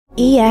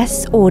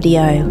ES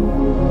Audio.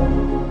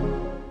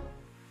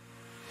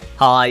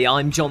 Hi,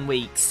 I'm John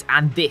Weeks,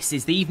 and this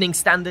is the Evening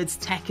Standard's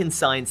Tech and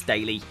Science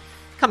Daily.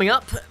 Coming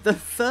up, the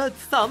third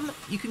thumb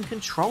you can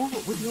control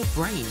with your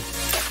brain.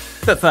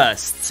 But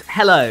first,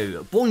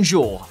 hello,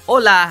 bonjour,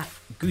 hola,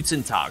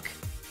 guten tag.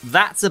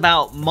 That's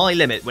about my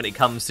limit when it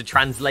comes to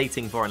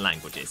translating foreign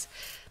languages.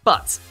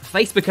 But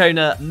Facebook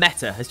owner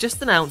Meta has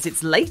just announced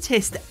its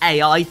latest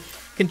AI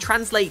can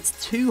translate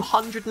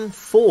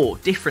 204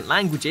 different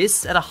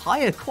languages at a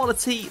higher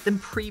quality than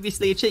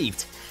previously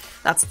achieved.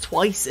 That's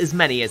twice as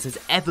many as has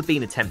ever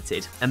been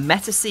attempted, and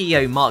Meta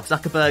CEO Mark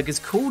Zuckerburg has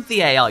called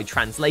the AI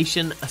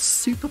translation a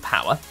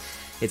superpower.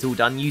 It's all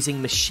done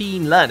using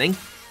machine learning,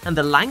 and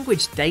the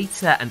language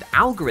data and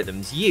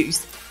algorithms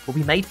used will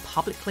be made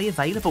publicly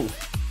available.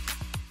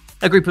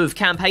 A group of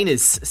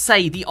campaigners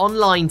say the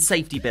online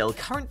safety bill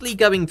currently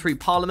going through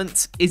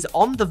Parliament is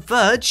on the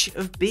verge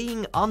of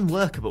being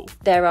unworkable.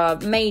 There are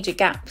major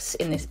gaps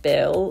in this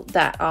bill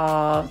that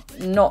are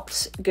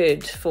not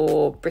good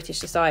for British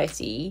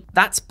society.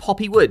 That's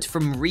Poppy Wood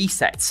from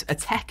Reset, a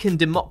tech and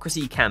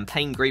democracy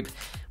campaign group,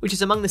 which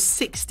is among the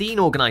 16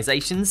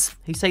 organisations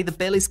who say the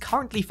bill is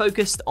currently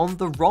focused on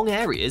the wrong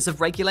areas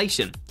of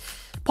regulation.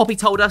 Poppy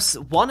told us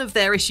one of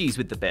their issues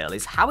with the bill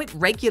is how it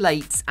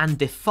regulates and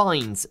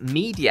defines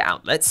media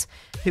outlets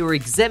who are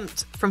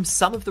exempt from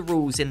some of the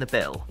rules in the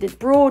bill. The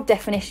broad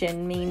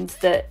definition means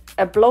that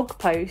a blog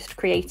post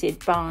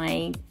created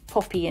by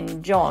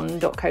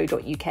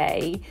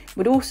poppyandjohn.co.uk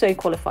would also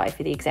qualify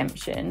for the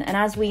exemption. And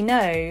as we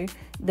know,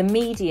 the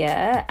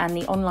media and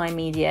the online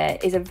media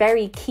is a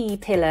very key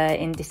pillar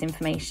in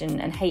disinformation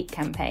and hate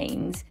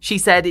campaigns. She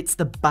said it's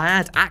the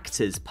bad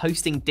actors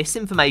posting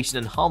disinformation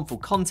and harmful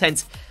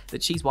content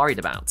that she's worried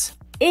about.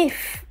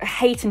 If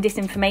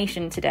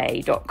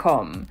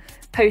hateanddisinformationtoday.com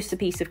posts a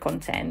piece of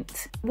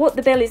content, what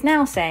the bill is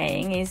now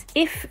saying is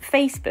if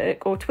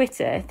Facebook or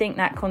Twitter think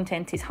that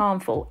content is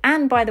harmful,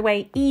 and by the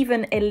way,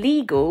 even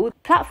illegal,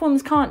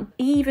 platforms can't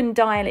even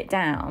dial it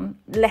down,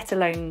 let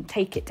alone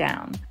take it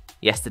down.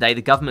 Yesterday,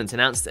 the government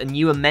announced a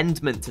new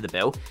amendment to the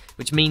bill,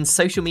 which means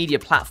social media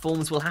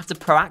platforms will have to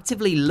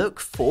proactively look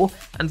for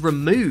and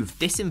remove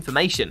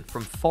disinformation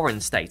from foreign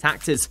state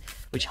actors,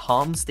 which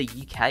harms the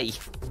UK.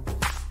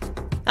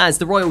 As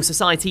the Royal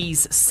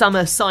Society's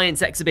Summer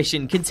Science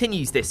Exhibition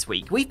continues this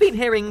week, we've been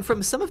hearing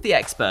from some of the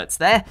experts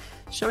there,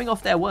 showing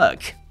off their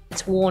work.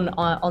 It's worn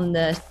on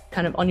the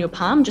on your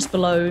palm, just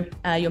below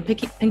your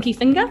pinky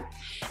finger,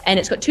 and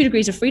it's got 2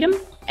 degrees of freedom,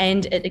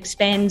 and it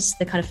expands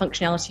the kind of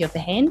functionality of the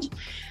hand.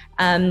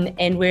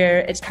 And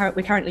we're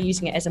currently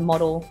using it as a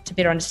model to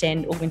better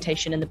understand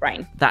augmentation in the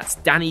brain. That's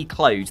Dani,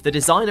 Clode, the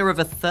designer of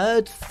a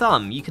third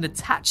thumb you can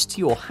attach to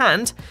your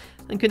hand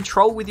and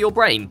control with your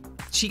brain.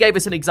 She gave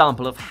us an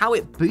example of how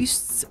it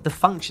boosts the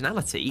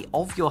functionality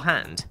of your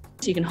hand.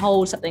 So you can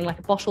hold something like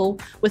a bottle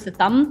with the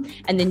thumb,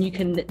 and then you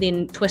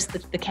can twist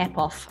the cap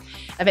off.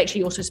 I've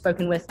actually also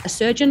spoken with a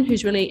surgeon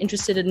who's really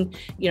interested in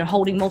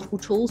holding multiple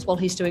tools while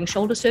he's doing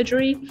shoulder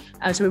surgery.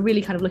 So we're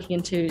really kind of looking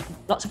into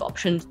lots of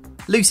options.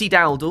 Lucy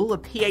Dowdal, a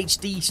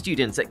PhD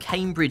student at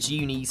Cambridge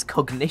Uni's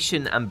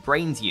Cognition and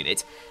Brains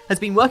unit, has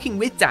been working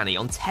with Dani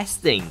on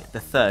testing the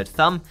third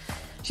thumb.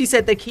 She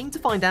said they're keen to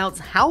find out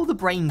how the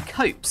brain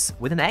copes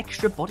with an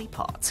extra body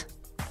part.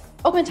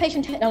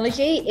 Augmentation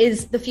technology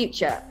is the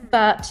future,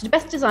 but to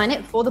best design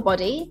it for the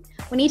body,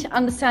 we need to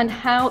understand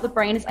how the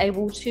brain is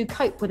able to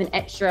cope with an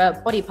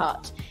extra body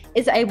part.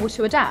 Is it able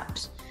to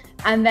adapt?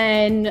 And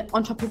then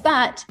on top of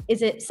that,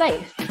 is it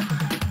safe?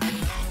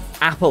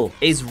 Apple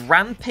is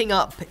ramping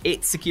up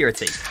its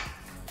security.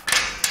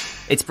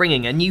 It's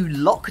bringing a new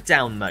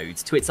lockdown mode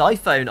to its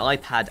iPhone,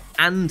 iPad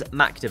and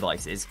Mac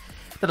devices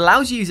that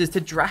allows users to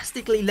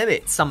drastically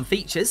limit some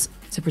features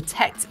to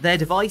protect their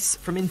device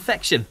from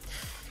infection.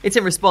 It's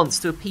in response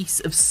to a piece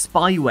of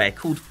spyware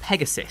called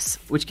Pegasus,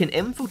 which can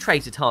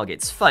infiltrate a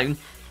target's phone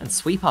and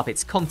sweep up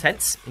its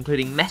contents,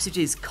 including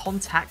messages,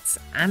 contacts,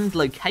 and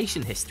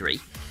location history.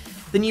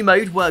 The new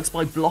mode works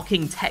by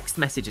blocking text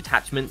message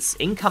attachments,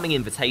 incoming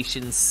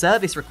invitations,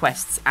 service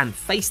requests, and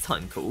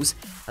FaceTime calls,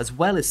 as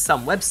well as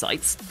some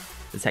websites.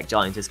 The tech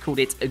giant has called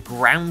it a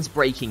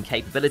groundbreaking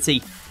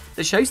capability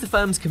that shows the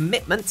firm's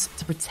commitment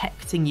to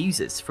protecting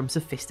users from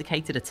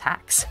sophisticated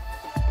attacks.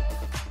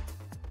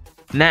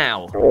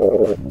 Now,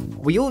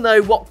 we all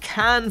know what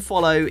can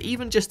follow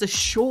even just a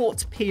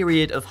short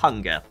period of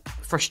hunger,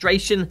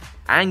 frustration,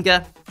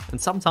 anger,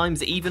 and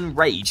sometimes even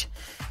rage.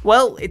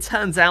 Well, it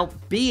turns out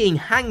being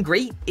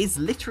hangry is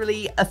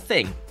literally a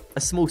thing.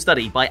 A small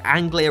study by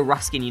Anglia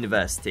Ruskin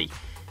University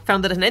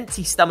found that an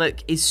empty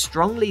stomach is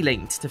strongly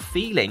linked to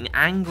feeling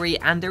angry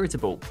and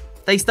irritable.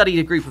 They studied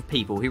a group of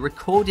people who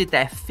recorded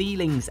their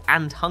feelings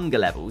and hunger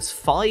levels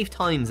 5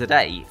 times a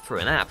day through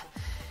an app.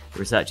 The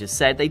researchers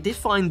said they did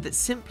find that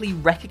simply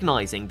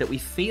recognising that we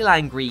feel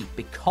angry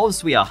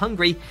because we are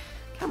hungry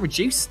can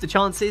reduce the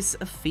chances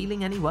of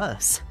feeling any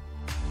worse.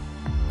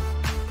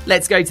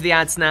 Let's go to the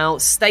ads now.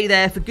 Stay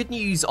there for good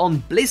news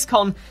on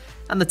BlizzCon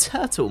and the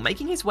turtle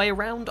making his way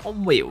around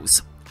on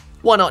wheels.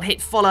 Why not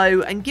hit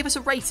follow and give us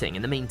a rating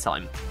in the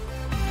meantime?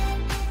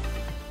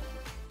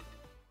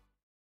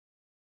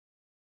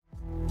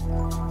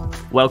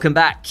 Welcome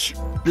back.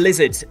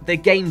 Blizzard, the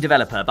game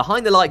developer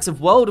behind the likes of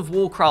World of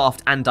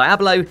Warcraft and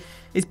Diablo,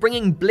 is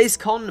bringing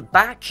BlizzCon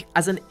back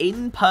as an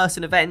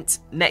in-person event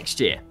next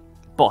year.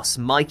 Boss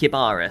Mike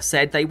Ibarra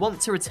said they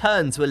want to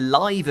return to a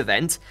live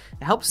event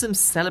that helps them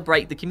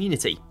celebrate the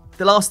community.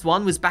 The last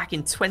one was back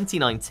in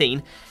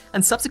 2019,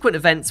 and subsequent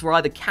events were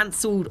either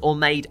cancelled or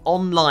made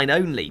online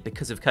only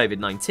because of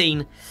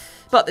COVID-19.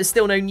 But there's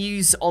still no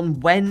news on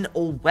when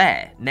or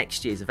where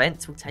next year's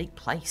event will take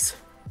place.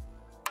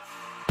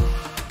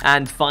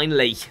 And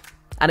finally,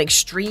 an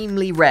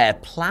extremely rare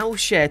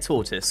ploughshare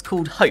tortoise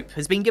called Hope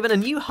has been given a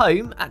new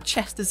home at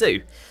Chester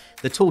Zoo.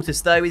 The tortoise,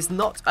 though, is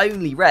not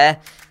only rare,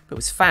 but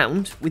was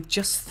found with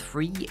just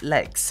 3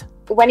 legs.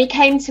 When he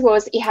came to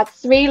us, he had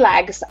 3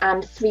 legs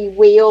and 3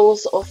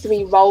 wheels or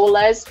 3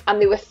 rollers,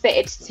 and they were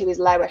fitted to his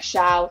lower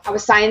shell. Our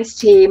science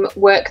team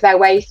worked their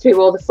way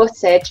through all the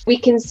footage. We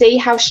can see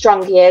how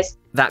strong he is.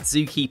 That's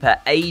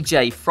zookeeper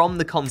AJ from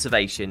the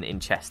conservation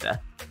in Chester.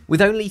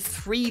 With only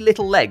 3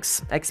 little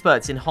legs,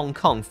 experts in Hong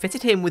Kong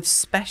fitted him with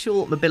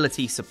special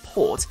mobility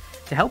support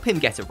to help him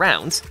get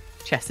around.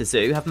 Chester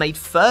Zoo have made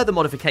further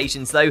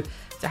modifications, though,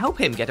 to help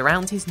him get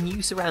around his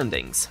new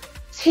surroundings.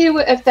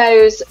 2 of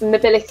those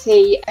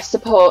mobility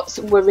supports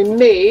were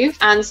removed,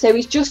 and so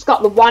he's just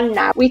got the one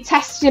now. We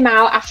tested him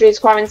out after his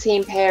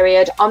quarantine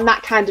period on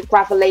that kind of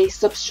gravelly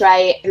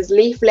substrate. There's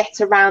leaf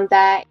litter around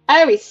there.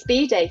 Oh, he's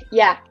speedy,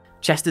 yeah.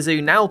 Chester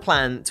Zoo now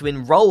plan to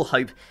enrol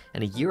Hope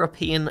in a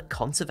European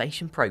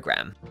conservation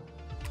programme.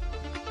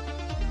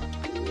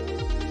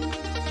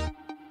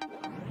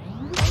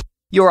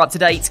 You're up to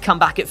date. Come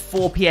back at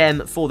 4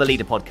 p.m. for the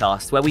Leader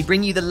podcast, where we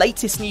bring you the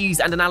latest news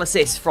and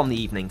analysis from the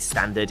Evening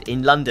Standard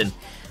in London.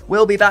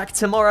 We'll be back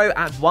tomorrow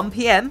at 1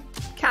 p.m.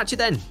 Catch you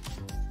then.